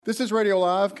This is Radio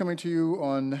Live coming to you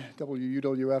on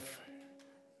WUWF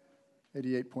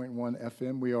 88.1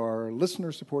 FM. We are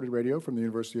listener-supported radio from the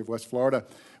University of West Florida.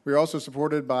 We are also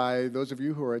supported by those of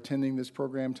you who are attending this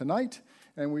program tonight,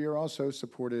 and we are also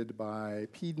supported by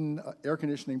Peden Air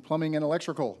Conditioning, Plumbing, and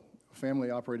Electrical, a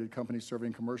family-operated company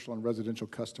serving commercial and residential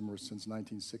customers since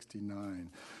 1969.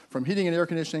 From heating and air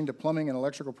conditioning to plumbing and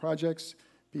electrical projects,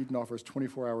 Peden offers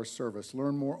 24-hour service.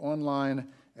 Learn more online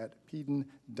at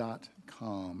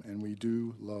peden.com. And we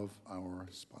do love our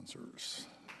sponsors.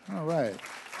 All right.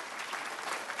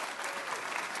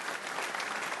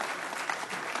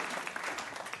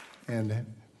 And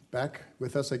back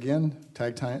with us again,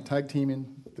 tag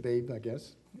teaming the babe, I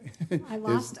guess. I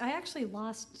actually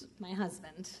lost my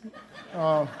husband.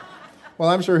 Well,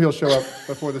 I'm sure he'll show up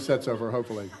before the set's over,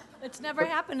 hopefully. It's never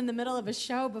happened in the middle of a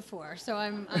show before, so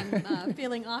I'm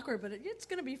feeling awkward, but it's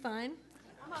going to be fine.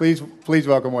 Please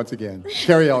welcome once again,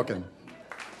 Carrie Elkin.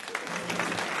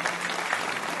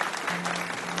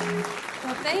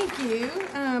 Well, thank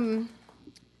you.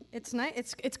 It's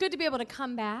nice. It's good to be able to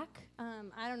come back.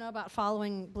 I don't know about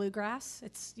following bluegrass.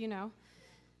 It's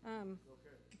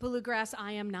bluegrass.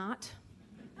 I am not,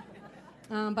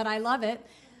 but I love it.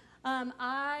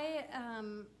 I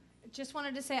just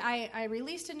wanted to say I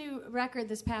released a new record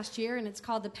this past year, and it's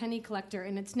called The Penny Collector,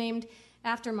 and it's named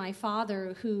after my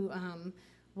father, who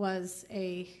was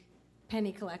a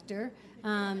penny collector.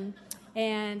 And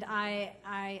I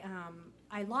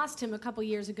lost him a couple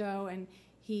years ago, and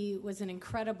he was an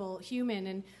incredible human.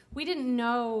 And we didn't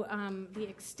know the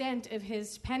extent of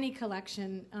his penny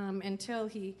collection until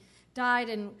he died,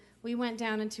 and we went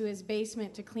down into his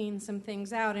basement to clean some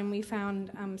things out, and we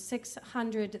found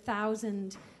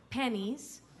 600,000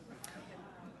 pennies.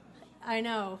 I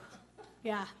know.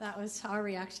 Yeah, that was our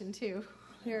reaction, too.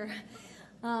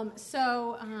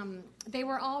 They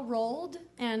were all rolled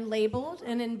and labeled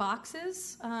and in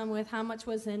boxes with how much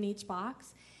was in each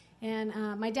box. And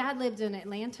my dad lived in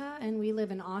Atlanta, and we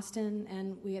live in Austin,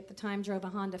 and we at the time drove a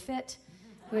Honda Fit,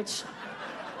 which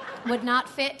would not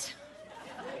fit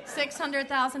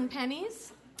 600,000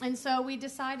 pennies. And so we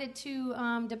decided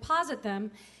to deposit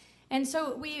them. And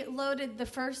so we loaded the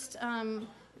first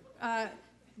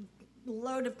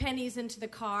load of pennies into the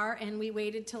car, and we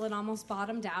waited till it almost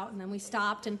bottomed out, and then we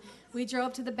stopped, and we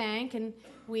drove to the bank, and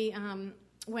we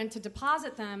went to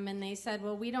deposit them, and they said,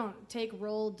 well, we don't take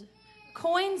rolled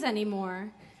coins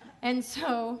anymore. And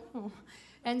so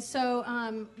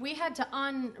we had to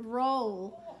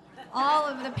unroll all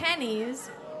of the pennies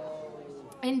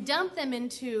and dump them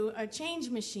into a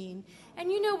change machine. And,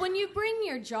 when you bring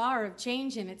your jar of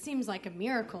change in, it seems like a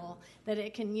miracle that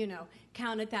it can,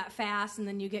 count it that fast, and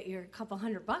then you get your couple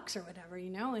 $100 or whatever,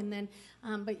 And then,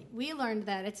 but we learned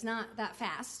that it's not that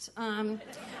fast. And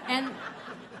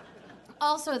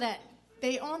also that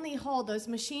those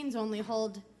machines only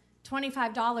hold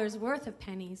 $25 worth of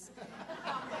pennies.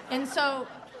 And so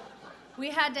we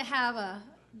had to have a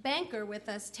banker with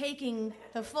us taking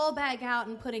the full bag out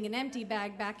and putting an empty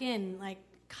bag back in, like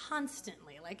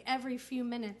constantly, like every few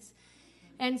minutes.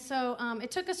 And so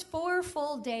it took us 4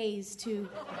 full days to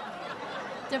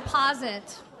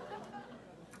deposit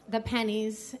the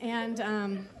pennies, and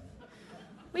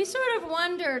we sort of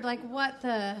wondered like what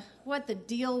the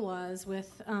deal was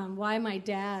with why my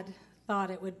dad thought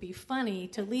it would be funny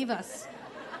to leave us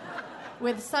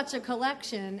with such a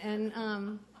collection.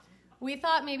 And we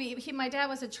thought maybe my dad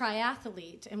was a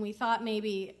triathlete, and we thought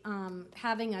maybe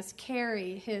having us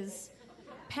carry his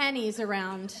pennies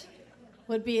around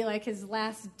would be like his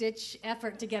last-ditch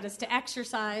effort to get us to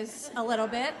exercise a little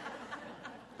bit,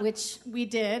 which we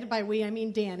did. By we, I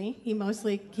mean Danny.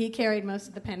 He carried most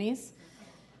of the pennies.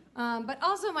 But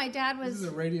also my dad was... This is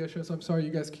a radio show, so I'm sorry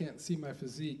you guys can't see my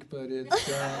physique, but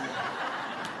it's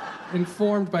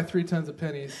informed by 3 tons of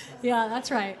pennies. Yeah,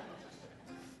 that's right.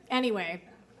 Anyway,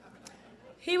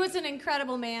 he was an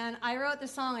incredible man. I wrote the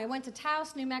song. I went to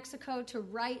Taos, New Mexico to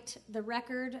write the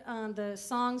record, the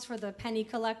songs for The Penny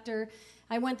Collector.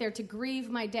 I went there to grieve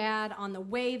my dad. On the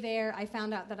way there, I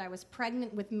found out that I was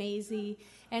pregnant with Maisie.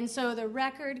 And so the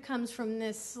record comes from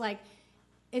this,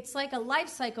 it's like a life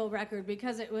cycle record,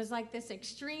 because it was like this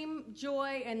extreme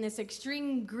joy and this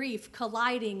extreme grief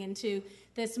colliding into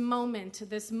this moment,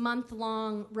 this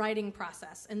month-long writing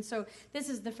process. And so this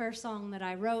is the first song that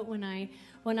I wrote when I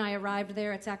arrived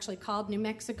there. It's actually called New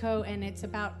Mexico, and it's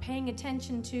about paying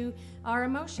attention to our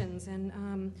emotions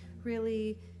and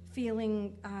really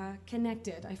feeling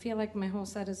connected. I feel like my whole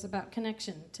set is about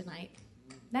connection tonight.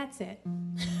 That's it.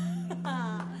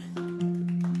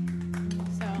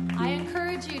 So I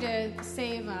encourage you to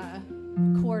save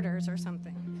quarters or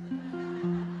something.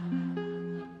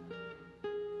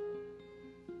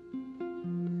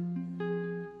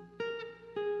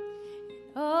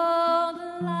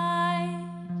 light,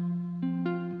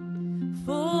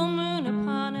 full moon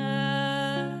upon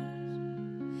us.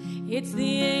 It's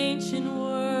the ancient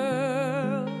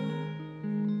world,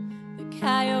 the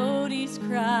coyotes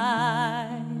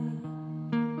cry,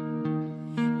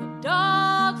 the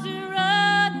dogs are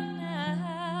running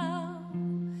now.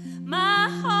 My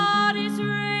heart is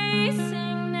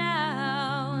racing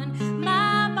now, and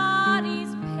my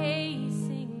body's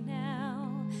pacing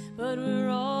now, but we're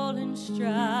all in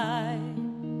stride.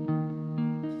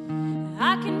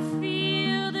 I can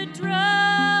feel the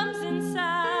drums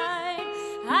inside,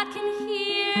 I can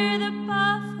hear the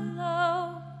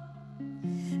buffalo,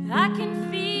 I can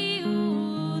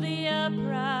feel the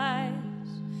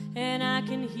uprise, and I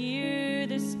can hear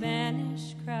the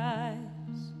Spanish cries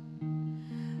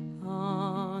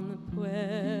on the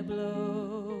Pueblo.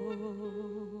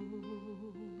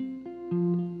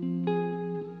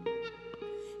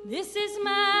 This is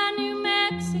my New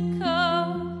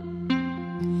Mexico.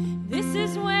 This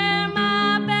is where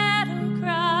my battle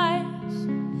cries.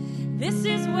 This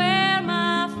is where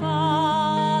my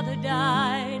father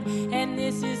died. And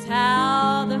this is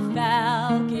how the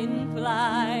falcon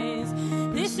flies.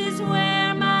 This is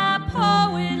where my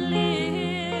poet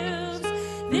lives.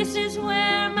 This is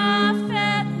where my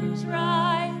feathers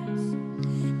rise.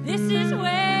 This is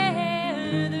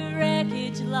where the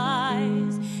wreckage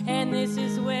lies. And this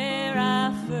is where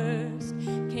I first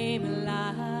came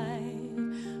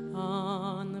alive,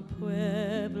 on the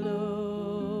Pueblo.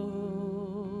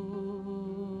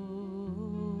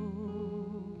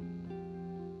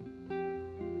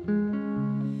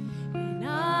 And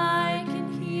I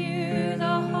can hear the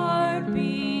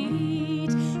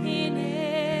heartbeat in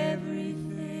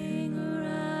everything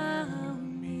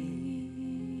around me.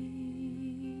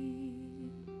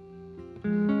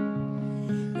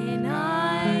 And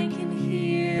I can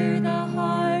hear the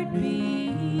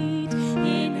heartbeat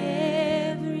in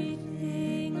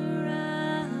everything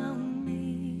around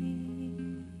me.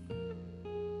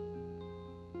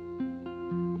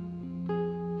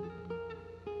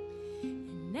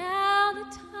 And now the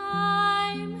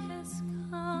time has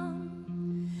come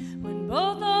when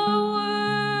both our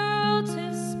worlds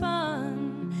have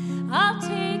spun. I'll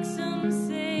take some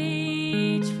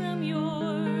sage from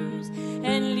yours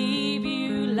and leave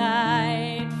you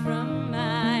light from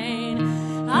mine.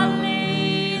 I'll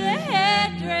lay the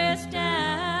headdress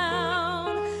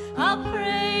down. I'll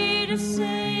pray to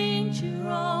Saint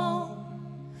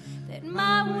Jerome that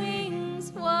my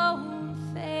wings won't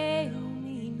fail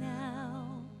me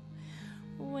now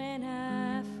when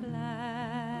I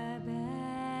fly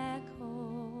back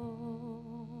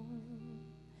home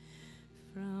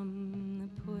from the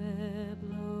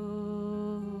Pueblo.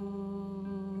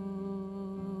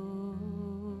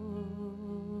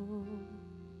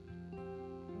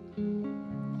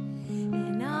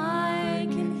 And I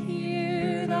can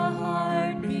hear the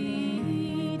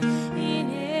heartbeat in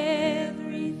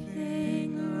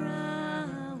everything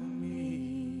around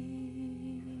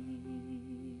me.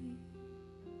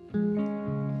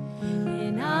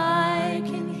 And I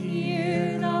can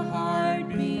hear the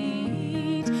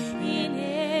heartbeat in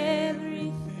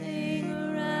everything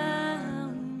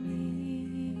around me.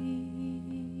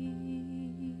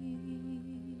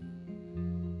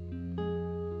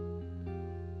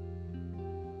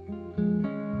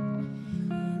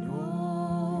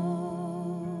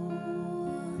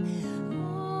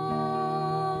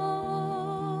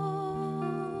 And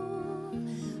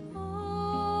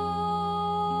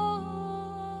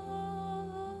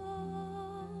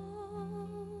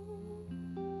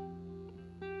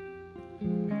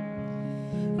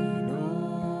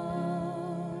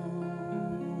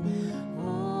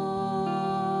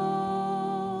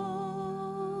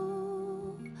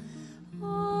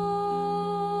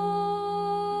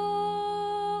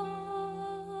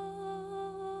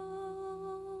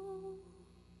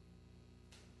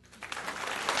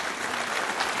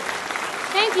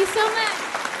Thank you so much.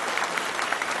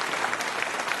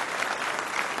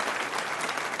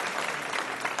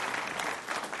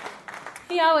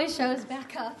 He always shows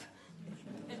back up.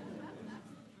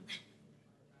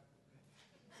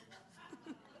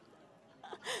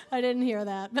 I didn't hear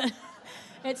that, but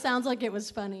it sounds like it was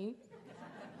funny.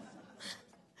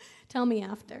 Tell me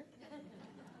after.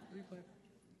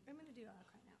 I'm going to do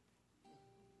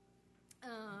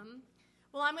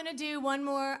well, I'm going to do one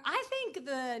more. I think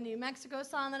the New Mexico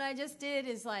song that I just did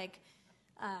is like,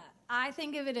 I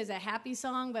think of it as a happy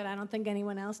song, but I don't think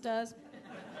anyone else does.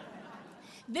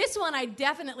 This one I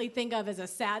definitely think of as a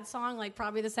sad song, like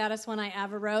probably the saddest one I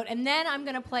ever wrote. And then I'm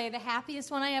going to play the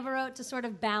happiest one I ever wrote to sort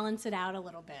of balance it out a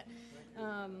little bit.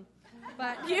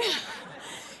 But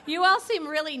you all seem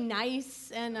really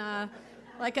nice and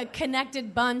like a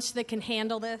connected bunch that can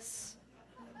handle this.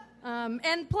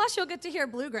 And plus, you'll get to hear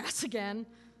bluegrass again.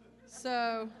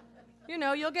 So,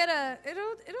 you'll get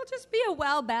it'll just be a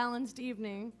well-balanced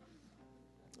evening.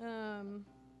 All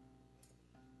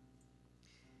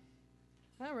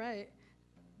right.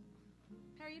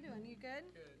 How are you doing? You good?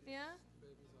 Yeah?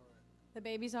 The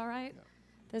baby's all right? Yeah.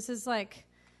 This is like,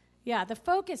 the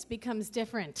focus becomes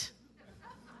different.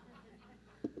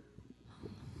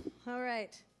 All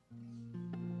right.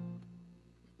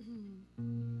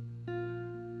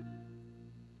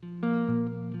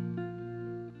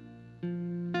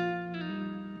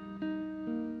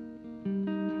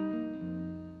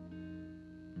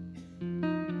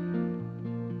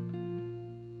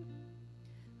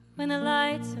 When the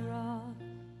lights are off,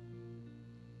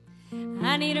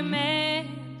 I need a man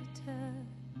to touch.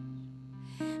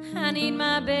 I need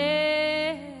my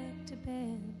back to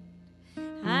bend.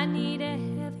 I need a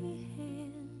heavy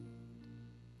hand.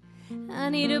 I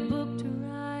need a book to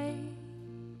write.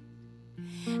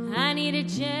 I need a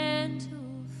gentle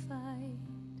fight.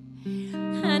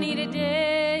 I need a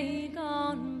day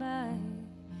gone by.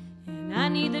 And I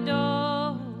need the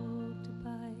dog to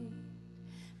bite.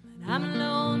 But I'm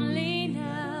lonely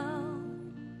now.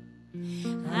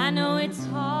 I know it's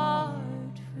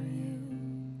hard for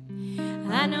you.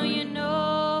 I know you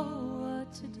know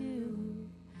what to do.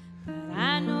 But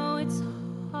I know it's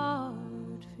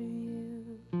hard for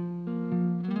you.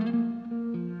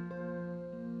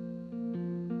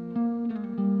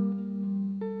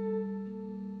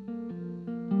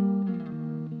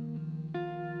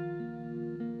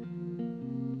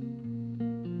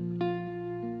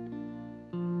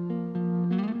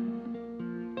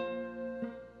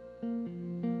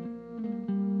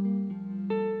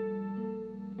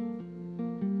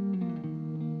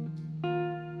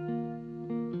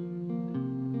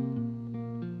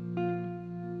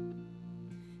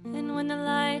 And when the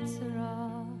lights are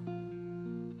off,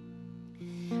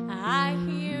 I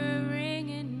hear a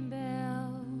ringing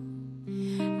bell.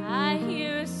 I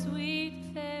hear a sweet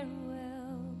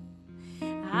farewell.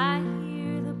 I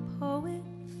hear the poet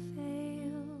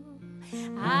fail.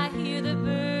 I hear the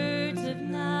birds of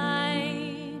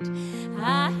night.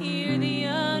 I hear the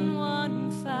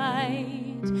unwon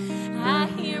fight. I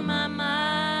hear my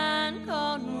mind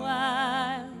gone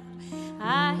wild.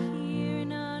 I hear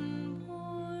an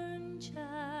unborn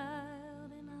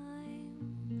child, and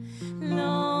I'm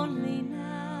lonely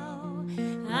now.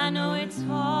 I know it's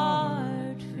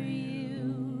hard for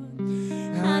you.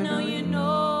 I know you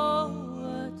know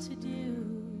what to do,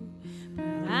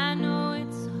 but I know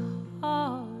it's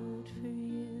hard for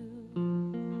you.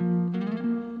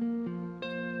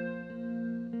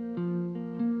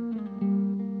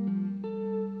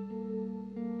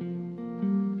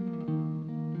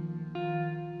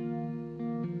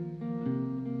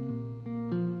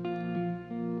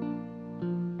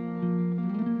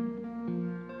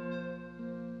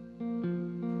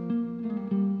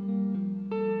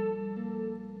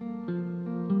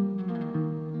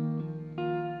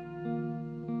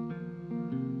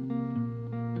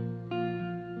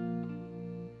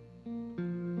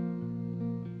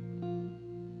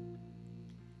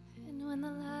 And when the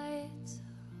lights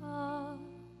are off,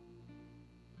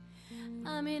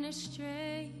 I'm in a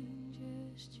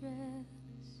stranger's dress.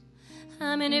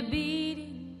 I'm in a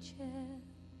beating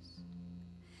chest.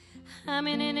 I'm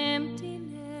in an empty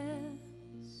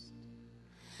nest.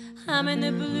 I'm in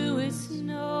the bluest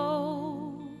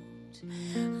note.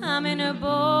 I'm in a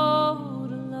boat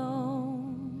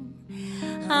alone.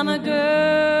 I'm a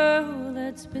girl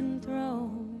that's been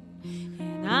thrown,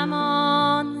 and I'm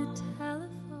on the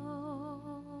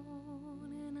telephone,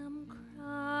 and I'm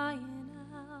crying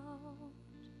out.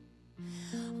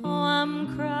 Oh,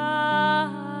 I'm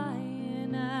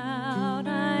crying out.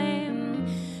 I'm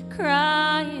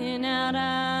crying out.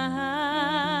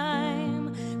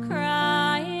 I'm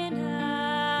crying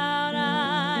out.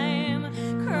 I'm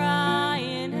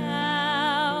crying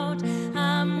out.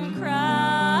 I'm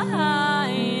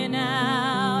crying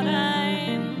out.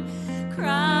 I'm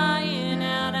crying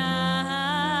out.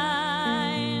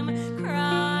 I'm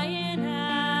crying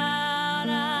out.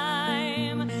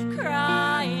 I'm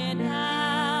crying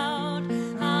out.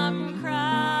 I'm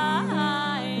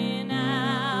crying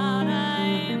out.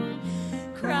 I'm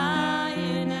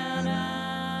crying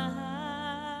out.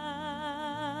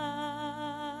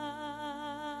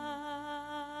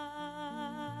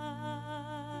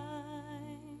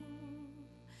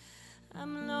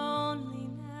 I'm lonely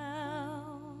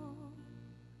now.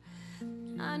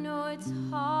 I know it's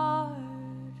hard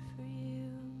for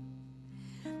you.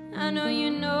 I know you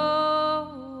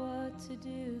know what to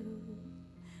do,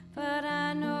 but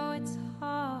I know it's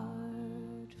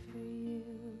hard for you.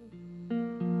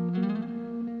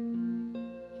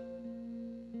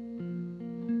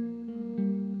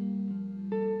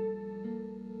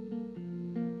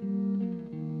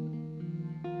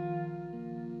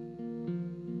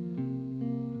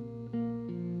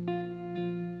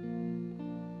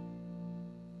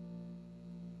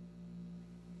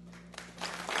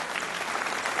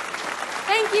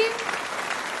 Thank you.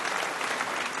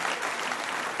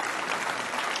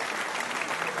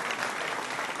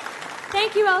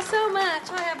 Thank you all so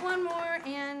much. I have one more,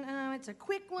 and it's a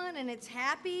quick one, and it's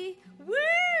happy.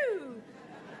 Woo!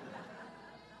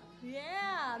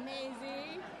 Yeah,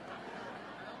 Maisie.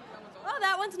 Oh,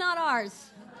 that one's not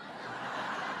ours.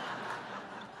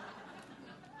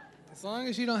 As long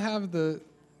as you don't have the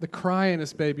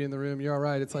cryingest baby in the room, you're all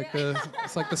right. It's like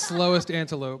the slowest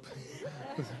antelope.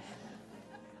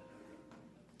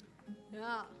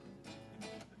 Yeah.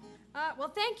 Well,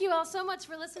 thank you all so much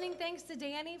for listening. Thanks to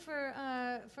Danny for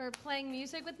playing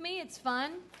music with me. It's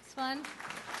fun. It's fun.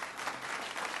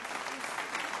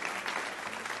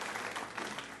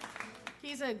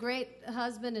 He's a great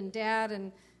husband and dad,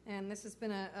 and this has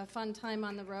been a fun time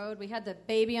on the road. We had the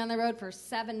baby on the road for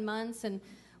 7 months, and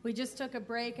we just took a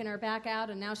break and are back out,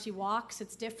 and now she walks.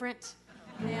 It's different.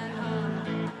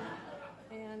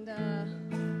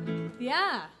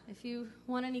 Yeah, if you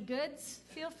want any goods,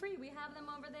 feel free. We have them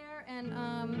over there. And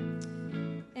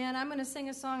I'm going to sing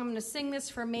a song. I'm going to sing this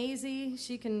for Maisie.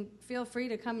 She can feel free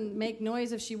to come make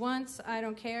noise if she wants. I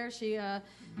don't care. This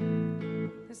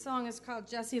song is called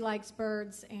Jessie Likes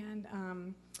Birds, and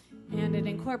it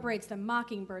incorporates the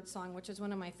Mockingbird song, which is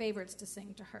one of my favorites to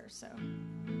sing to her. So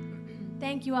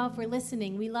thank you all for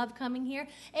listening. We love coming here.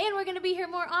 And we're going to be here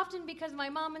more often because my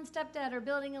mom and stepdad are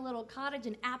building a little cottage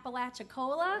in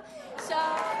Apalachicola. So,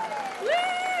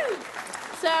 woo!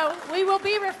 So we will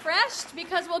be refreshed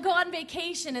because we'll go on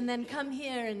vacation and then come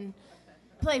here and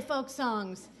play folk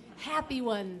songs. Happy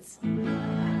ones.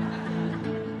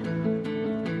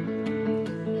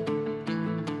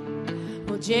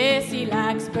 Well, Jessie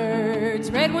likes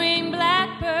birds, red-winged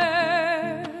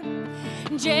blackbird.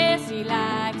 Jessie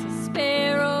likes a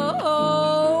sparrow.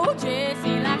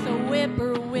 Jessie likes a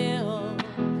whippoorwill.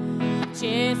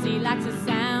 Jessie likes a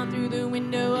sound through the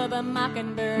window of a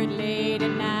mockingbird late at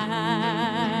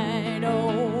night.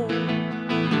 Oh,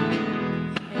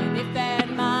 and if that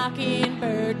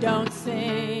mockingbird don't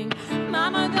sing,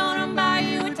 Mama gonna buy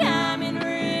you a diamond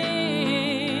ring.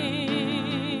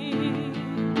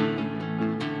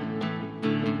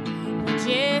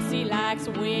 Jessie likes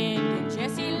wind and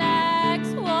Jessie likes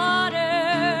water.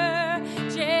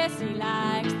 Jessie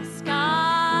likes the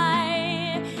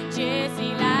sky.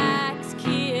 Jessie likes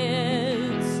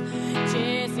kids.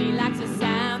 Jessie likes a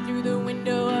sound through the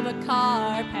window of a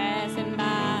car passing by.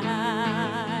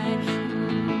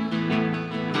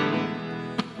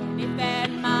 And if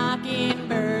that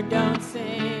mockingbird don't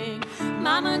sing,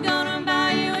 Mama gonna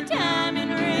buy you a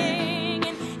diamond ring.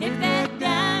 And if that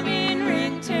diamond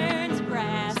ring turns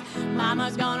brass,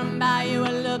 Mama's gonna buy you a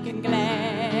looking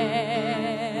glass.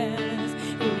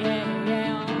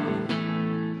 Yeah.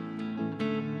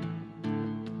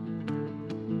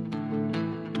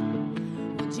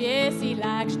 Well, Jessie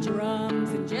likes drums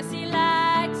and Jessie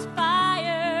likes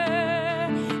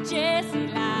fire. Jessie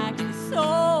likes the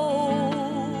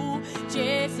soul.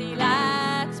 Jessie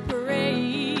likes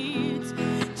parades.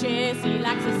 Jessie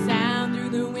likes the sound through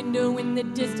the window in the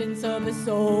distance of a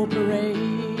soul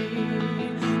parade.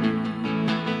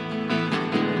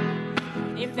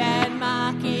 If that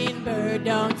mockingbird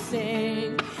don't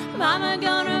sing, Mama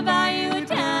gonna buy you a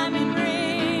diamond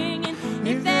ring. And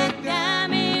if that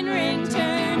diamond ring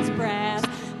turns brass,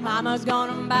 Mama's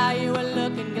gonna buy you a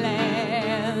looking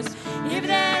glass. If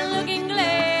that looking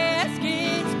glass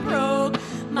gets broke,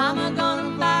 Mama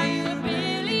gonna buy you a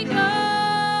billy goat.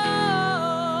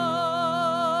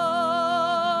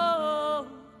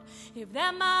 If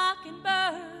that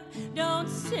mockingbird don't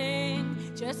sing,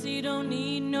 Jessie don't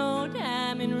need no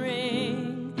diamond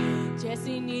ring.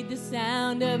 Jessie need the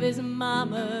sound of his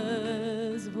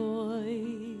mama's voice.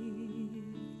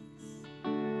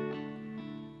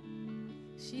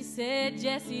 She said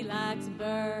Jessie likes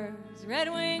birds,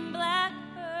 red-winged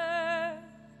blackbird.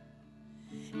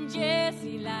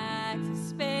 Jessie likes a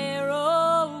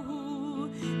sparrow.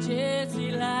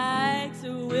 Jessie likes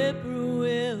a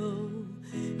whippoorwill.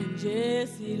 And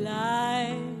Jessie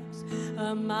likes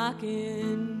a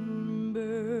mockingbird.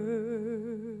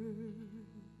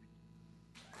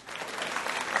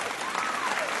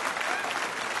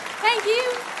 Thank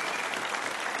you.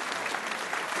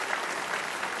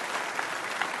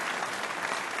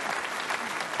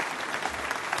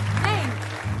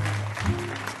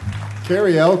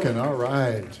 Carrie Elkin, all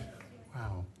right.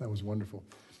 Wow, that was wonderful.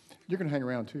 You're going to hang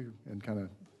around, too, and kind of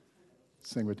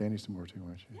sing with Danny some more, too,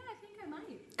 aren't you? Yeah, I think I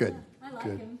might. Good. Yeah, I like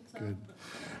Good. him. So. Good.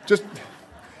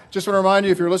 Just want to remind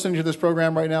you, if you're listening to this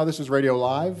program right now, this is Radio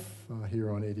Live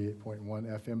here on 88.1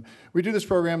 FM. We do this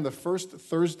program the first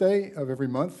Thursday of every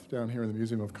month down here in the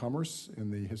Museum of Commerce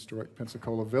in the historic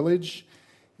Pensacola Village.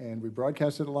 And we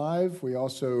broadcast it live. We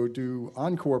also do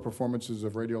encore performances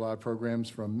of Radio Live programs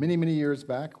from many, many years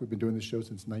back. We've been doing this show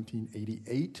since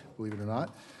 1988, believe it or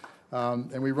not.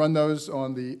 And we run those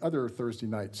on the other Thursday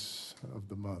nights of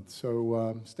the month.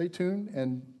 So stay tuned,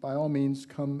 and by all means,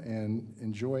 come and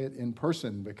enjoy it in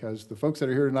person, because the folks that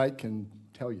are here tonight can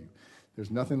tell you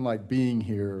there's nothing like being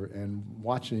here and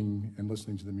watching and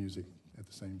listening to the music at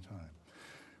the same time.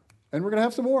 And we're going to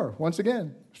have some more. Once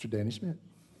again, Mr. Danny Schmidt.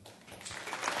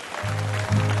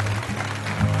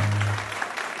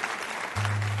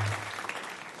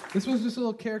 This was just a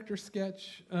little character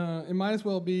sketch. It might as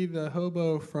well be the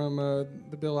hobo from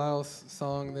the Bill Alice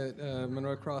song that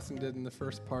Monroe Crossing did in the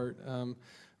first part,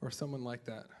 or someone like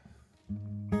that.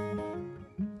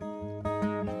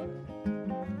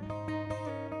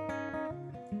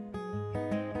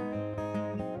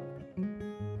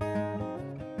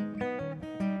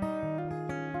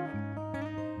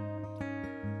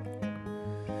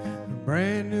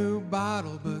 Brand new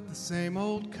bottle, but the same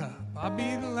old cup. I'll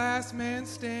be the last man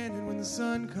standing when the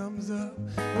sun comes up,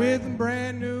 with a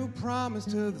brand new promise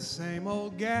to the same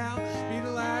old gal. Be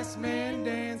the last man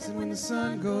dancing when the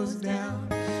sun goes down.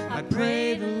 I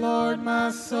pray the Lord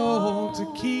my soul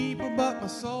to keep, but my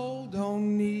soul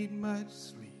don't need much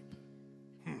sleep.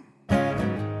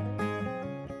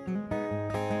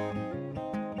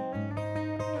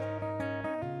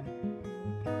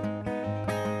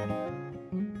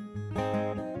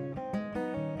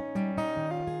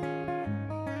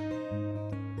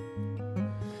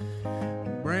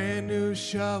 Brand new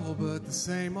shovel, but the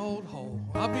same old hole.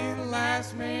 I'll be the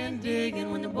last man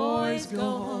digging when the boys go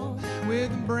home,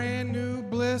 with a brand new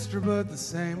blister, but the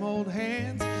same old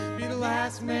hands. Be the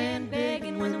last man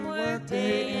begging when the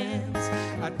workday ends.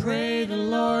 I pray the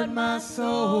Lord my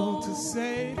soul to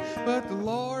save, but the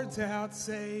Lord's out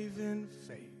saving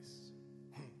face.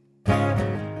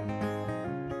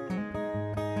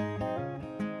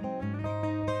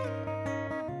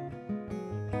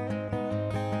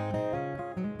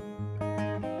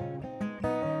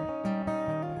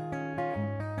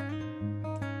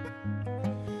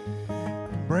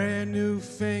 Brand new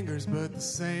fingers, but the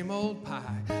same old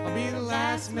pie. I'll be the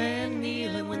last man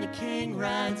kneeling when the king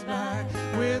rides by,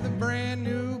 with a brand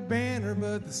new banner,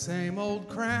 but the same old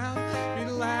crown. Be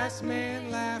the last man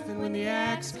laughing when the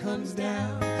axe comes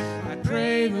down. I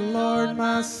pray the Lord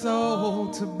my soul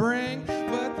to bring,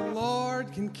 but the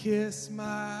Lord can kiss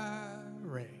my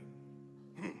ring.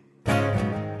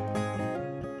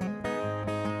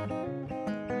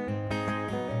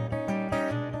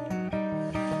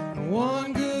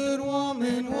 One good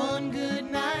woman, one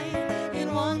good night,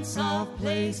 in one soft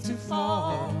place to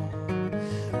fall.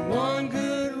 One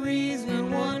good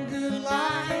reason, one good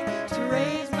lie, to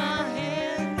raise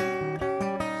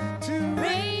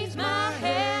my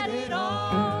head at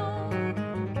all.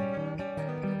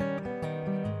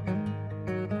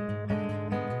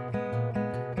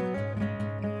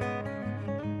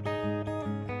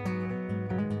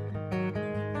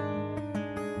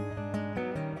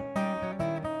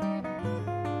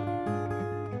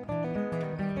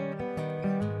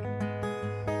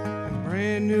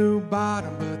 Brand new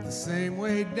bottom, but the same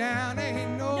way down.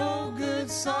 Ain't no good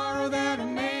sorrow that a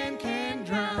man can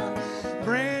drown.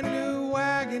 Brand new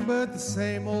wagon, but the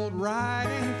same old ride.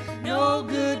 Ain't no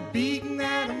good beating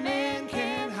that a man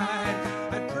can't hide.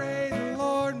 I pray the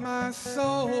Lord my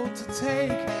soul to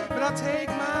take, but I'll take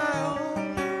my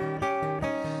own.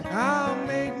 I'll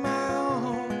make my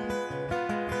own.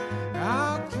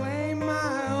 I'll claim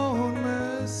my own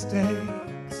mistakes.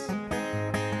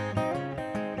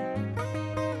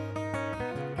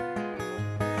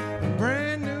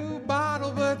 Brand new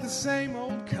bottle, but the same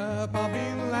old cup. I'll be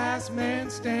the last man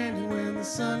standing when the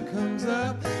sun comes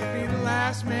up. Be the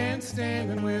last man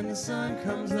standing when the sun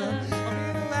comes up.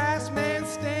 I'll be the last man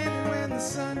standing when the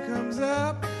sun comes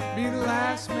up. Be the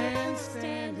last man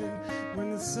standing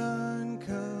when the sun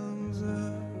comes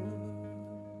up.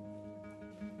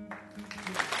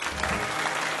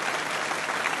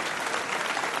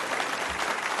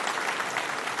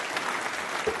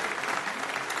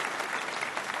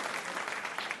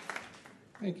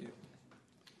 Thank you.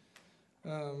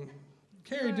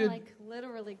 Carrie You're did. like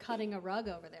literally cutting a rug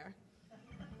over there.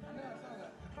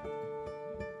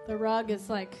 The rug is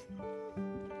like,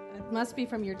 it must be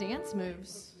from your dance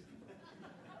moves.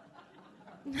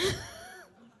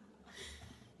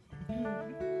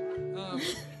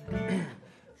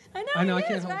 I know I it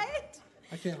can't is, hold- right?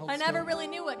 I can't hold I never still. really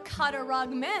knew what cut a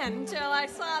rug meant until I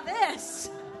saw this.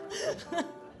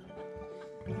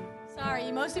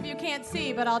 Sorry, most of you can't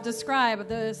see, but I'll describe.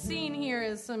 The scene here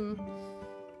is some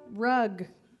rug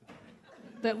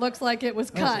that looks like it was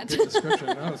cut. That's a good description.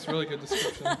 That was a really good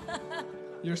description.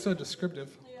 You're so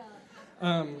descriptive.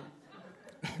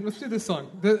 Let's do this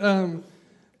song.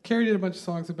 Carrie did a bunch of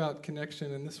songs about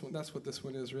connection, and this one—that's what this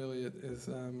one is really. It's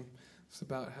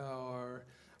about how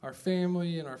our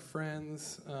family and our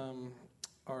friends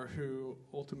are who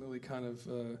ultimately kind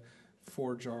of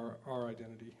forge our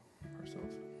identity ourselves.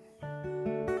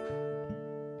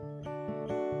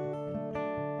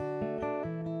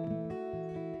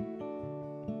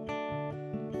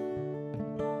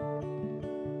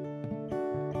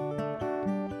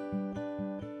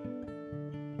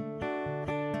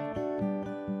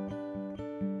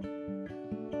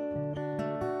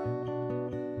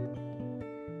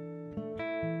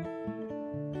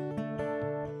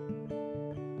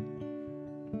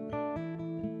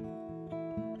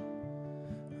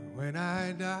 When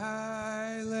I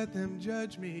die, let them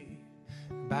judge me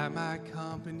by my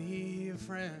company of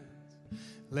friends.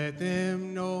 Let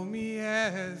them know me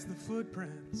as the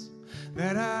footprints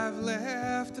that I've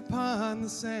left upon the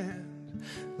sand.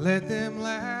 Let them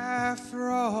laugh for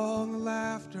all the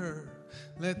laughter.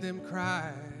 Let them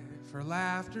cry for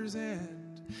laughter's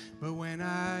end. But when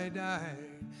I die,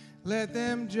 let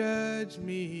them judge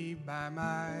me by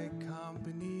my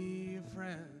company of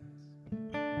friends.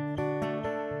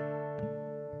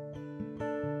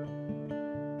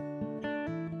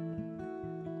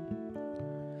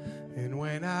 And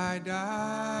when I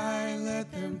die,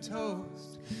 let them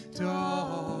toast to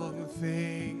all the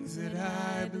things that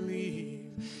I believe.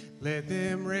 Let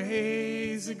them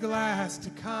raise a glass to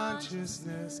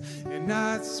consciousness and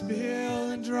not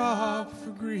spill and drop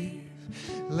for grief.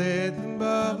 Let the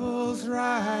bubbles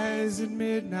rise at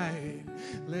midnight.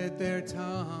 Let their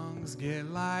tongues get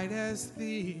light as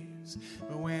thieves.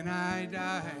 But when I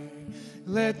die,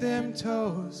 let them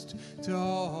toast to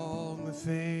all the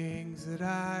things that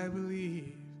I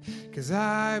believe. 'Cause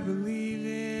I believe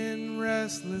in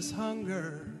restless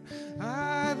hunger.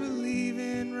 I believe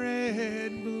in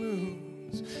red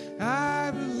balloons.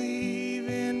 I believe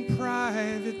in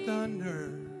private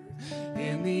thunder.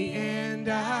 In the end,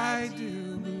 I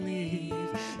do believe,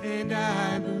 and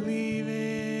I believe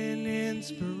in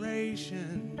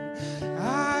inspiration.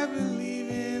 I believe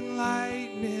in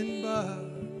lightning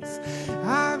bugs.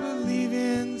 I believe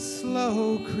in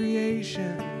slow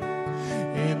creation.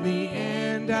 In the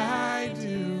end, I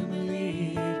do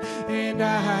believe, and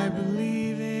I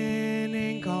believe in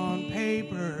ink on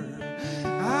paper.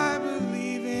 I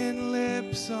believe in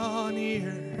lips on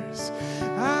ears.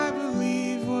 I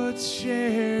believe what's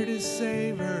shared is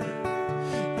savor.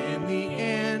 In the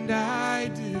end, I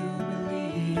do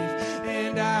believe,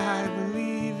 and I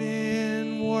believe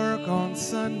in work on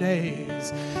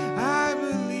Sundays. I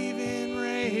believe in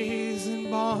raisin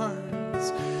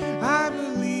barns. I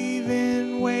believe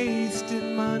in wasted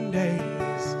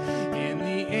Mondays. In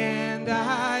the end,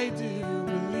 I do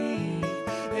believe,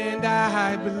 and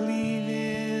I believe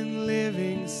in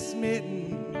living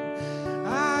smitten.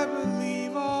 I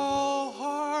believe all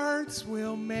hearts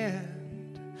will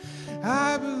mend.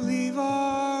 I believe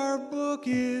our book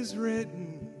is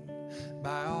written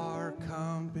by our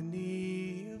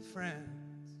company of friends.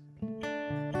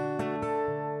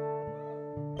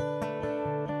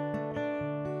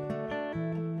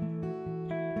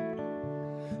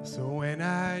 So when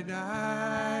I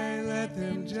die, let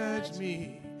them judge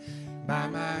me by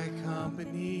my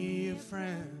company of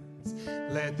friends.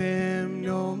 Let them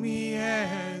know me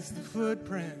as the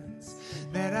footprints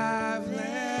that I've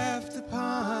left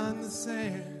upon the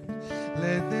sand.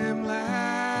 Let them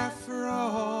laugh for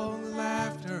all the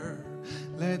laughter.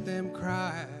 Let them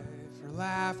cry for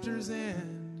laughter's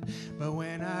end. But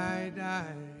when I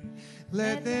die,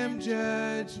 let them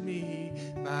judge me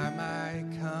by my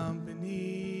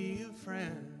company of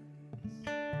friends.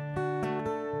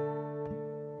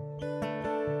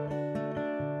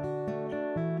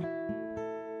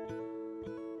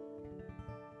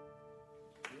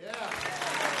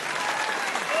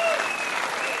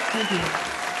 Thank you.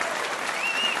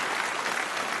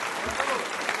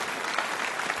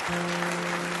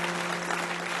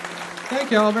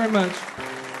 Thank you all very much.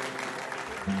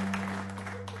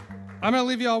 I'm going to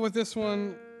leave you all with this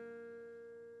one,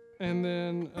 and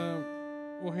then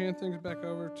we'll hand things back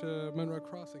over to Monroe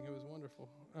Crossing, who was wonderful.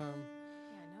 Yeah,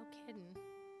 no kidding.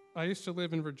 I used to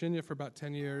live in Virginia for about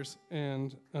 10 years,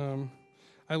 and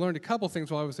I learned a couple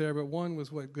things while I was there, but one was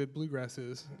what good bluegrass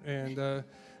is. And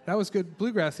that was good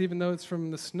bluegrass, even though it's from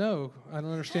the snow. I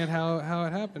don't understand how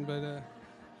it happened, but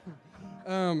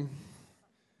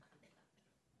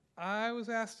I was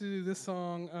asked to do this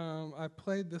song. I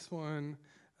played this one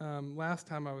last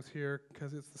time I was here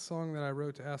because it's the song that I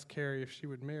wrote to ask Carrie if she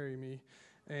would marry me.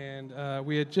 And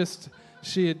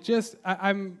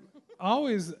I'm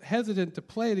always hesitant to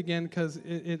play it again because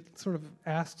it sort of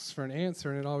asks for an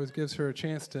answer, and it always gives her a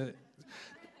chance to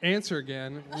answer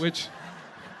again, which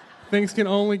things can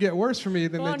only get worse for me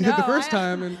than they did the first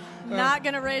time. And not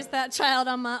going to raise that child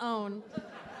on my own.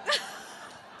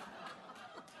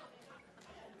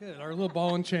 Good, our little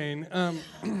ball and chain.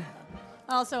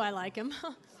 Also, I like him.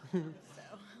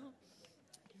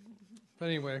 But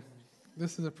anyway,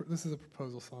 this is a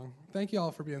proposal song. Thank you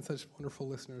all for being such wonderful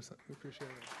listeners. We appreciate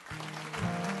it.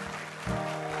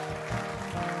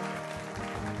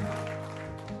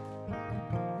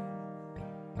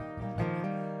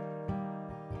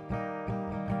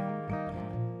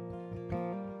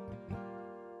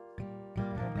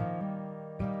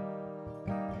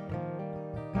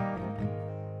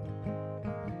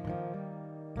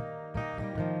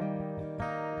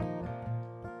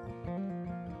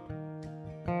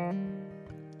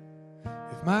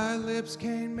 If my lips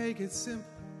can't make it simple,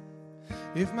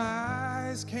 if my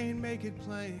eyes can't make it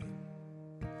plain,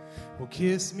 well,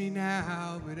 kiss me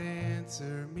now, but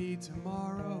answer me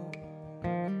tomorrow.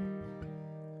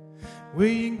 Will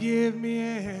you give me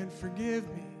and forgive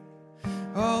me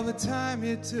all the time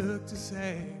it took to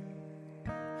say,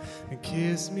 and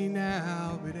kiss me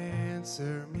now, but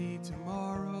answer me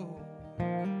tomorrow.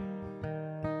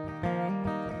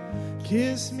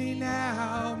 Kiss me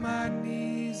now, my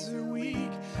knees are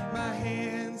weak, my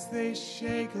hands they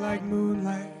shake like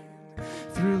moonlight,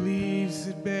 through leaves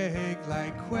that beg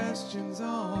like questions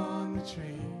on the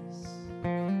trees.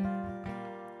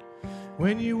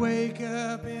 When you wake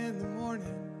up in the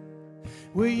morning,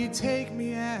 will you take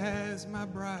me as my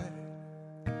bride?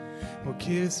 Well,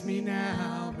 kiss me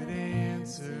now, but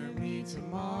answer me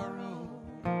tomorrow.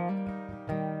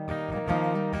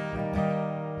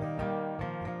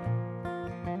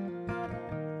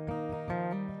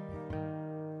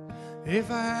 If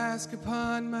I ask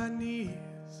upon my knees,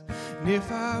 and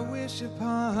if I wish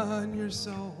upon your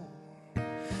soul,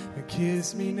 then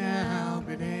kiss me now,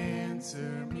 but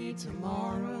answer me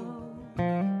tomorrow.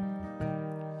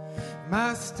 Am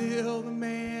I still the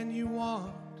man you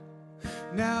want,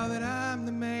 now that I'm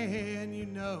the man you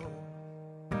know?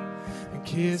 And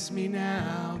kiss me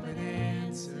now, but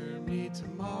answer me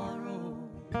tomorrow.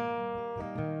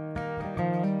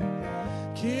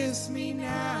 Kiss me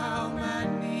now, my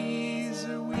knees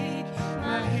are weak,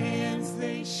 my hands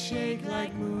they shake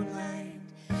like moonlight,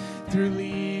 through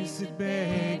leaves that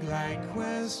beg like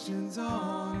questions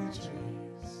on the trees.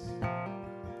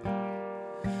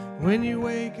 When you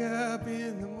wake up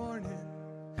in the morning,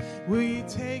 will you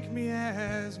take me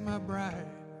as my bride?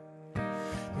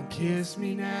 And kiss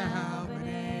me now, but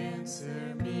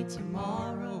answer me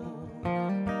tomorrow.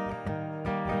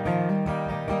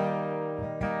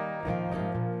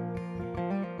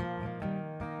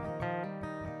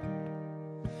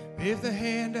 If the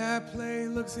hand I play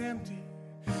looks empty,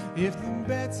 if the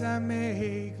bets I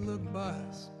make look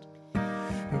bust,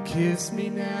 well, kiss me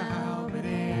now, but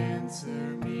answer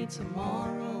me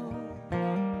tomorrow.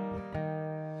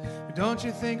 Don't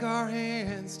you think our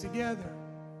hands together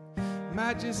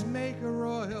might just make a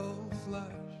royal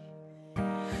flush?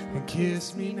 And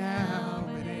kiss me now,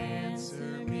 but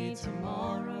answer me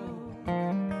tomorrow.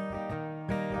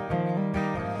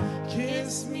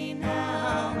 Kiss me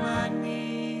now, my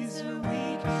knees are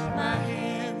weak, my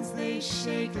hands they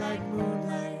shake like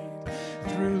moonlight,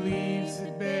 through leaves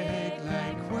that beg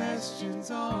like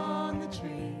questions on the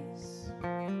trees.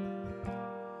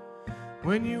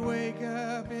 When you wake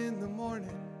up in the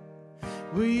morning,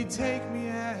 will you take me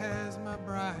as my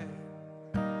bride?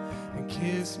 And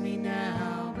kiss me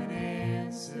now, but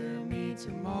answer me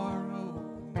tomorrow.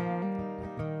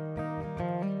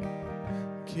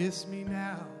 Kiss me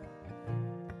now.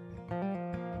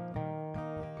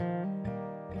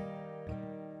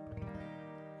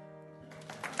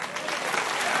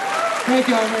 Thank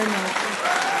you all very much.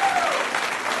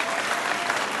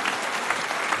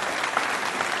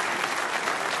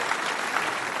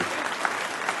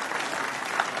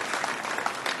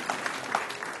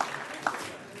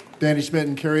 Danny Schmidt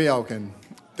and Carrie Elkin.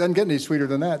 Doesn't get any sweeter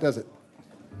than that, does it?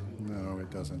 No, it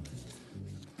doesn't.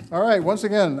 All right, once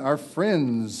again, our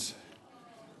friends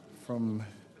from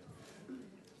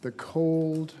the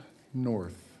cold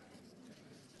north.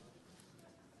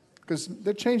 Because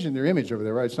they're changing their image over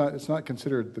there, right? It's not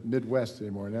considered the Midwest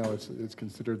anymore. Now it's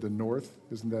considered the North.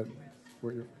 Isn't that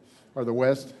where you're, or the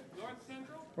West? North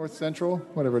Central? North Central?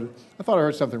 Whatever it is. I thought I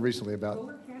heard something recently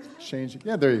about changing.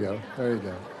 Yeah, there you go. There you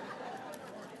go.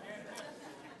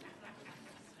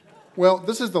 Well,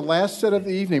 this is the last set of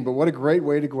the evening, but what a great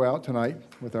way to go out tonight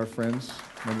with our friends,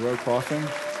 Monroe Crossing.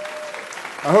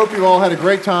 I hope you all had a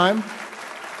great time,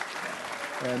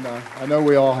 and I know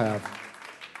we all have.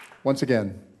 Once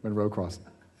again, Monroe Crossing.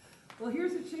 Well,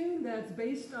 here's a tune that's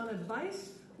based on advice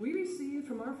we received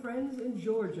from our friends in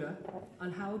Georgia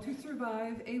on how to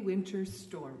survive a winter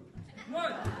storm.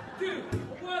 1, 2,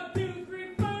 1, 2,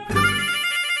 3, 4.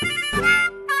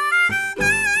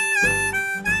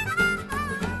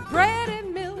 Bread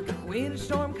and milk, winter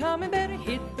storm coming, better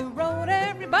hit the road.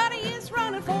 Everybody is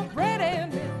running for bread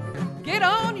and milk. Get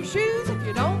on your shoes if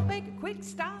you don't make a quick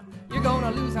stop. You're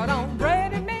gonna lose out on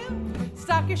bread and milk.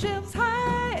 Stock your shelves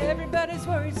high, everybody's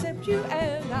worried except you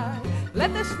and I.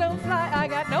 Let the snow fly, I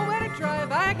got nowhere to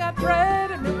drive. I got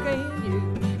bread and milk and you.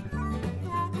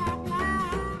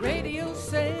 Radio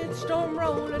said storm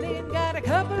rolling in, got a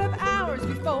couple of hours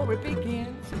before it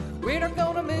begins. We're not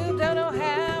gonna move, don't know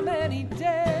how many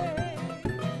days.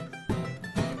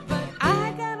 But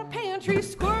I got a pantry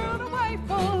squirreled away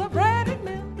full of bread and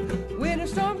milk. Winter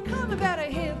storm coming, better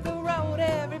hit the road.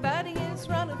 Everybody is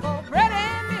running for bread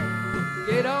and milk.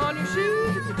 Get on your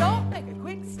shoes if you don't make a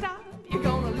quick stop. You're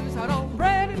gonna lose out on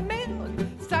bread and milk.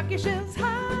 Stock your shelves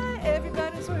high,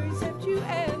 everybody's worried except you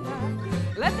and I.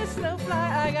 Let the snow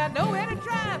fly, I got nowhere to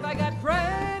drive. I got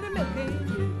bread and milk and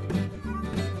you.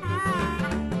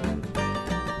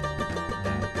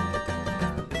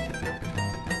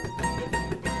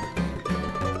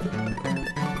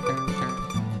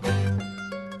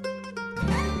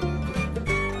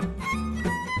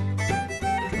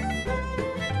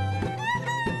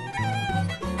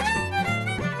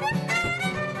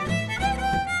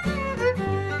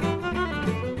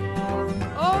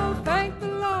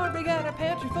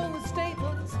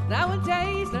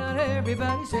 Nowadays, not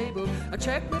everybody's able. I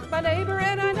checked with my neighbor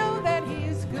and I know that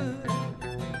he's good.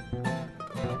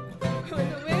 When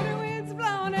the winter wind's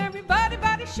blowing,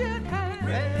 everybody should have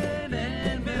bread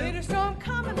and milk. Winter storm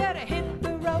coming, better hit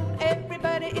the road.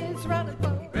 Everybody is running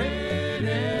for bread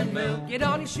and milk. Get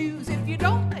on your shoes if you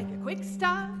don't make a quick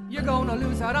stop. You're gonna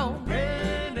lose out on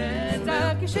bread and milk.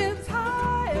 Stock your shelves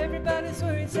high, everybody's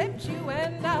worried except you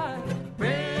and I.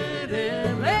 Bread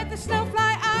and milk. Let the snow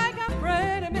fly, I got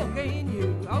bread and milk in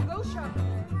you. I'll go shopping.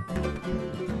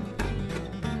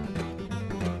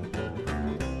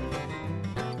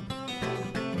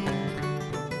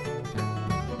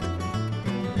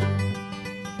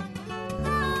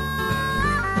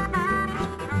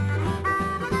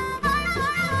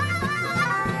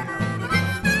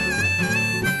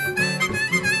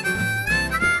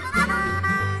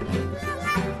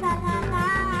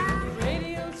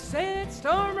 Radio said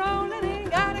storm rolling in,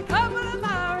 got a couple of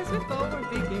hours before it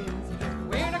begins.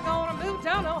 We're not gonna move,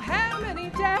 don't know how many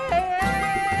days.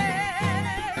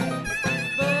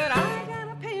 But I got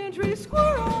a pantry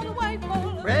squirrel away full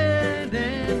of bread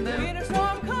and milk. Winter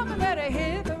storm coming, better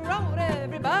hit the road.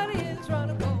 Everybody is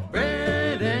running for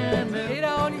bread and milk. Get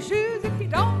on your shoes if you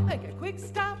don't make a quick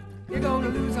stop. You're gonna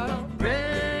lose out on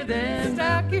bread and milk.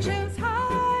 Stock your shelves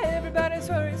high, everybody's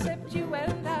worried except you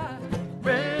and I.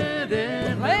 Bread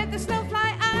and milk. Let the snow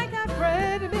fly, I got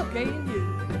bread and milk in you.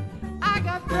 I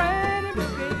got bread and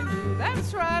milk in you.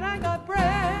 That's right, I got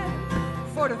bread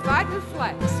fortified with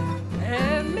flax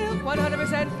and milk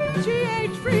 100%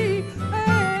 VGH free.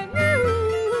 And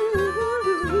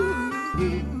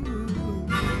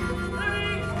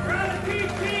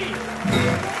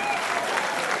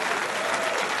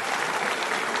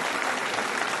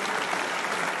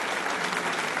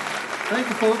Thank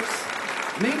you, folks.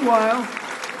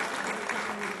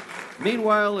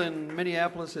 Meanwhile, in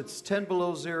Minneapolis, it's 10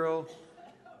 below zero,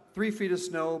 3 feet of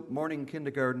snow, morning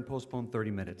kindergarten, postponed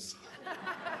 30 minutes.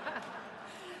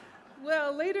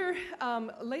 Well, late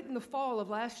in the fall of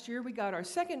last year, we got our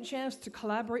second chance to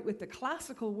collaborate with the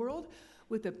classical world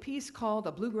with a piece called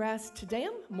A Bluegrass Te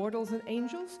Deum, Mortals and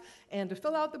Angels. And to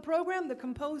fill out the program, the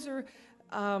composer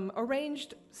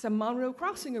arranged some Monroe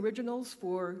Crossing originals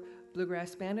for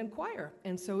bluegrass band and choir.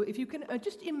 And so if you can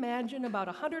just imagine about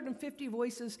 150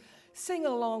 voices sing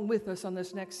along with us on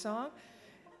this next song.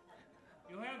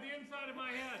 You'll have the inside of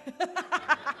my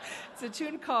head. It's a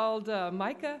tune called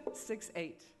Micah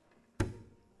 6:8.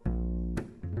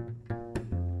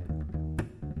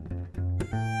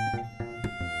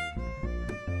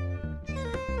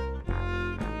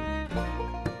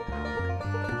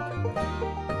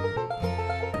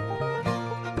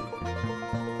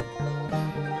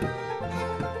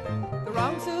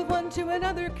 lives of one to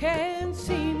another can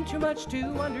seem too much to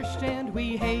understand.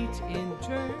 We hate in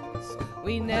turns,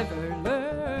 we never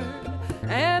learn.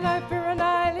 An eye for an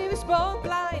eye leaves both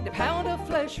blind. A pound of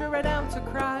flesh or an ounce of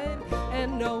crime,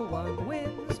 and no one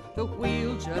wins. The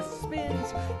wheel just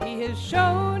spins. He has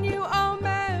shown you, oh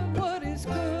man, what is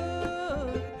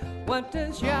good. What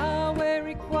does Yahweh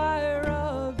require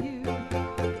of you?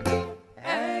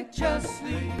 Act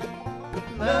justly,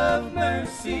 love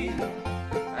mercy,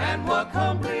 and walk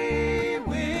humbly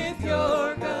with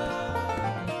your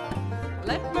God.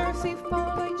 Let mercy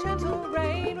fall like gentle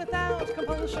rain, without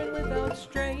compulsion, without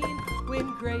strain.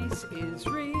 When grace is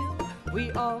real,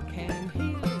 we all can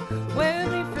heal.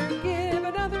 When we forgive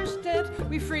another's debt,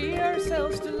 we free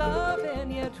ourselves to love,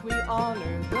 and yet we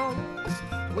honor those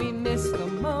we miss the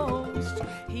most.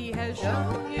 He has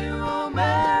shown you, oh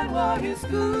man, what is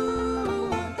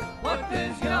good. What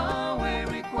does Yahweh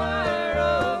require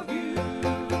of you?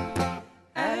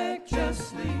 Act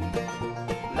justly,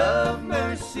 love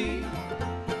mercy,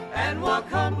 and walk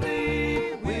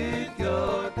humbly with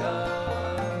your God.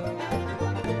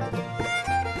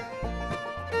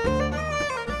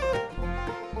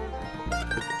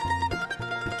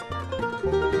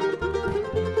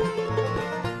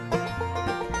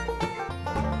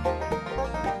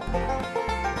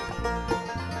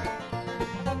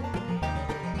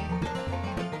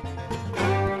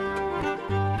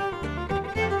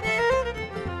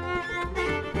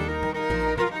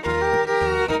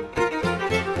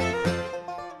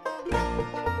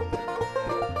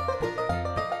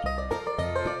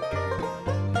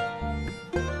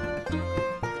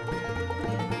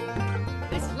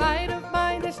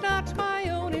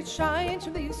 Shines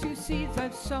from these few seeds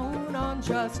I've sown on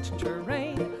just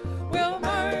terrain. Will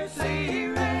mercy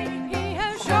reign? He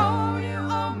has shown you,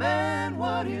 oh man,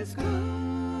 what is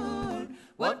good.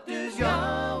 What does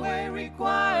Yahweh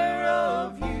require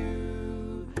of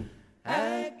you?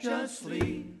 Act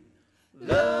justly,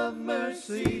 love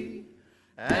mercy,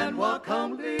 and walk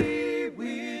humbly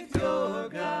with your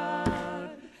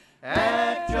God.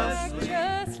 Act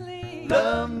justly,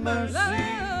 love mercy,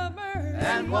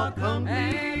 and walk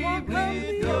humbly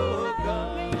with your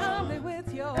God.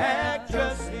 Act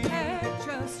justly,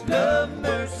 love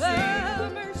mercy,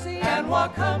 and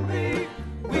walk humbly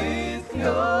with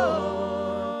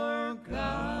your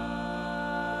God.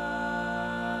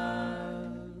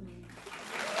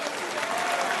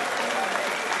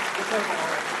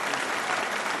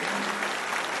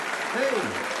 Hey,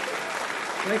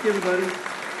 thank you, everybody.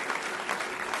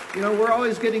 You know, we're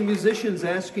always getting musicians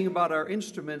asking about our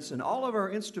instruments, and all of our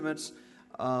instruments,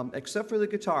 except for the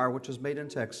guitar, which is made in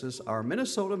Texas, are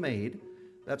Minnesota made.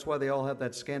 That's why they all have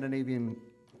that Scandinavian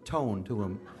tone to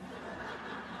them.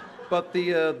 But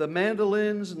the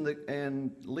mandolins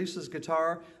and Lisa's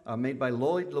guitar are made by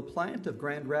Lloyd LaPlante of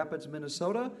Grand Rapids,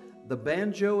 Minnesota. The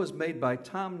banjo is made by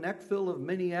Tom Neckville of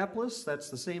Minneapolis. That's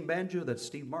the same banjo that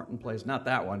Steve Martin plays. Not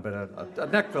that one, but a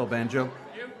Neckville banjo.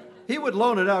 He would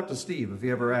loan it out to Steve if he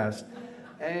ever asked.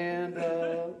 And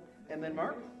then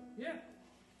Mark? Yeah.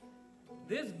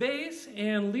 This bass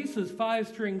and Lisa's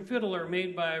 5-string fiddle are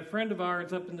made by a friend of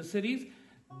ours up in the cities,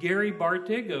 Gary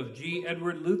Bartig of G.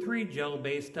 Edward Luthery,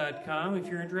 gelbass.com, if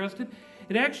you're interested.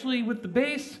 It actually, with the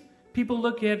bass, people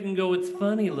look at it and go, it's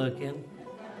funny looking.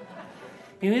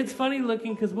 And it's funny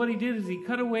looking because what he did is he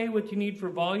cut away what you need for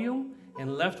volume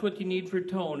and left what you need for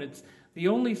tone. It's the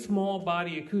only small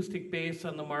body acoustic bass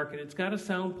on the market. It's got a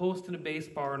sound post and a bass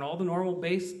bar and all the normal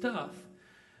bass stuff.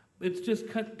 It's just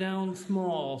cut down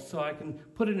small so I can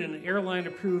put it in an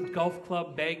airline-approved golf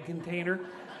club bag container,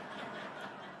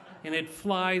 and it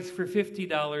flies for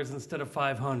 $50 instead of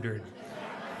 $500.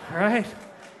 Right?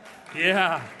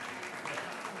 Yeah.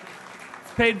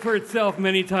 It's paid for itself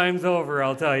many times over,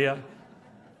 I'll tell you.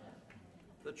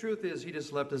 The truth is, he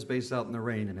just left his bass out in the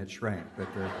rain and it shrank. But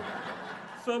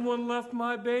Someone left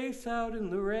my bass out in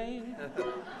the rain.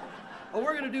 well,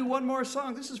 we're going to do one more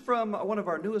song. This is from one of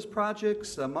our newest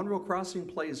projects. Monroe Crossing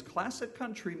plays classic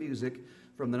country music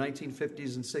from the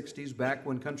 1950s and 60s, back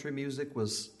when country music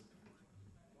was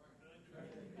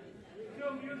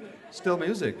still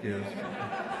music. Yes.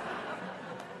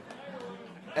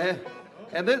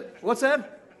 And then, what's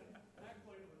that?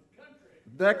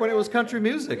 Back when it was country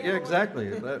music. Yeah,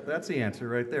 exactly. That's the answer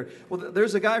right there. Well,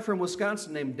 there's a guy from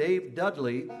Wisconsin named Dave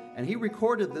Dudley, and he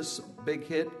recorded this big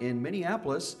hit in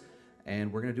Minneapolis,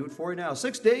 and we're going to do it for you now.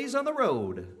 6 days on the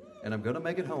road, and I'm going to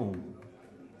make it home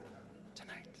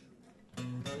tonight.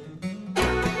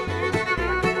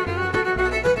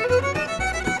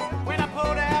 When I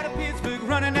pulled out of Pittsburgh,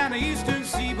 running down the eastern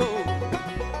seaboard,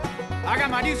 I got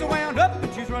my diesel wound up,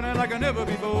 and she's running like I never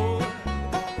before.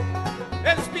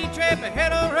 There's a speed trap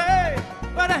ahead alright,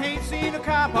 but I ain't seen a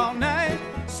cop all night.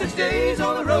 6 days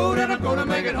on the road and I'm gonna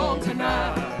make it home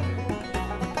tonight.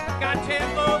 Got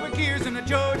 10 lower gears in the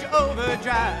Georgia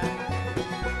Overdrive.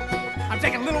 I'm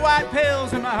taking little white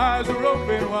pills and my eyes are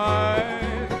open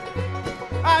wide.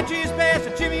 I just past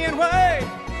the Jimmy and White.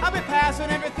 I'll be passing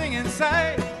everything in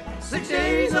sight. 6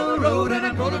 days on the road and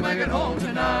I'm gonna make it home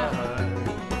tonight.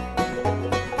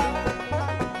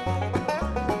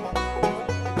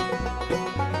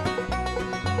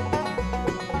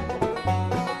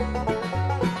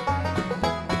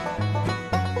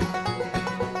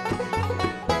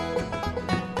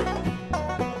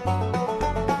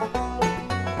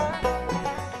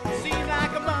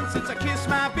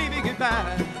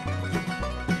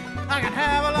 I can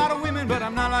have a lot of women, but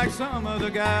I'm not like some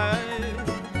other guys.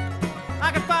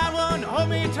 I can find one to hold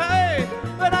me tight,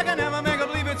 but I can never make her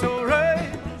believe it's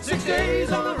alright. 6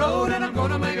 days on the road and I'm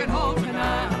gonna make it home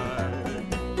tonight.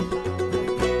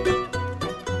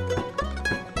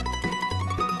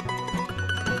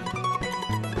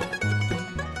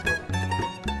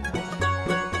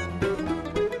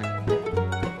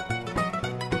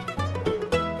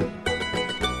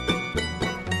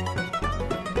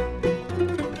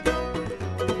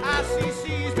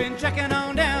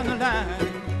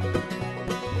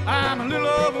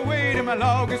 My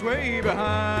log is way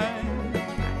behind,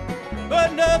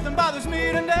 but nothing bothers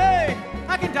me today.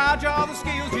 I can dodge all the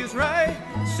scales just right.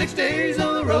 6 days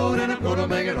on the road and I'm gonna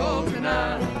make it home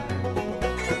tonight.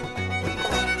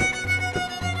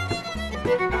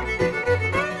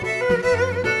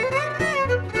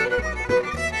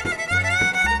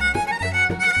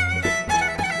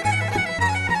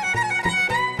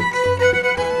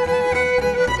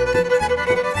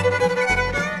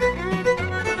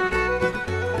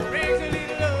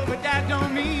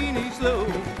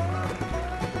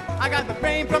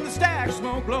 From the stack,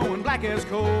 smoke blowing black as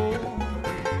coal.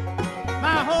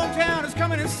 My hometown is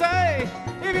coming in sight.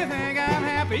 If you think I'm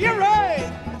happy, you're right.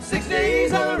 6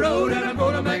 days on the road and I'm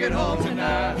gonna make it home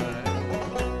tonight.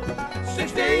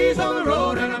 6 days on the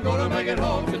road and I'm gonna make it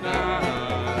home tonight.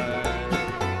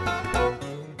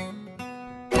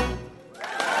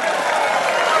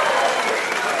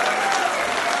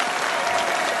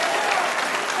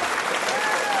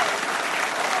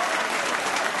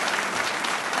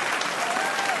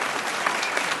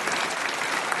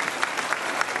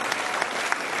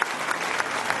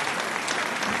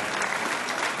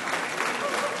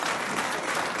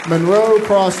 Monroe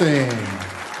Crossing.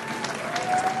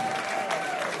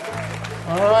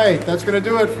 All right, that's going to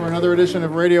do it for another edition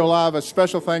of Radio Live. A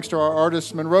special thanks to our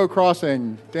artists, Monroe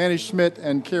Crossing, Danny Schmidt,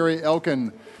 and Carrie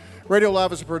Elkin. Radio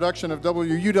Live is a production of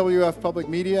WUWF Public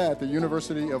Media at the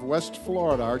University of West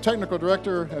Florida. Our technical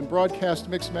director and broadcast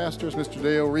mix master is Mr.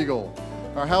 Dale Regal.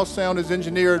 Our house sound is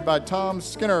engineered by Tom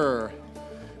Skinner.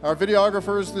 Our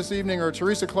videographers this evening are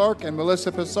Teresa Clark and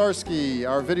Melissa Pisarski.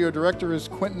 Our video director is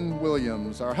Quentin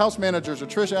Williams. Our house managers are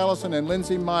Trish Allison and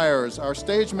Lindsay Myers. Our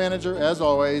stage manager, as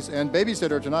always, and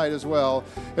babysitter tonight as well,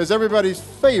 is everybody's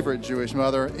favorite Jewish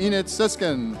mother, Enid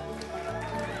Siskin.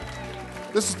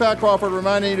 This is Pat Crawford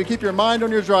reminding you to keep your mind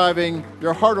on your driving,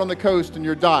 your heart on the coast, and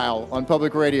your dial on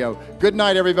public radio. Good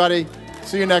night, everybody.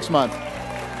 See you next month.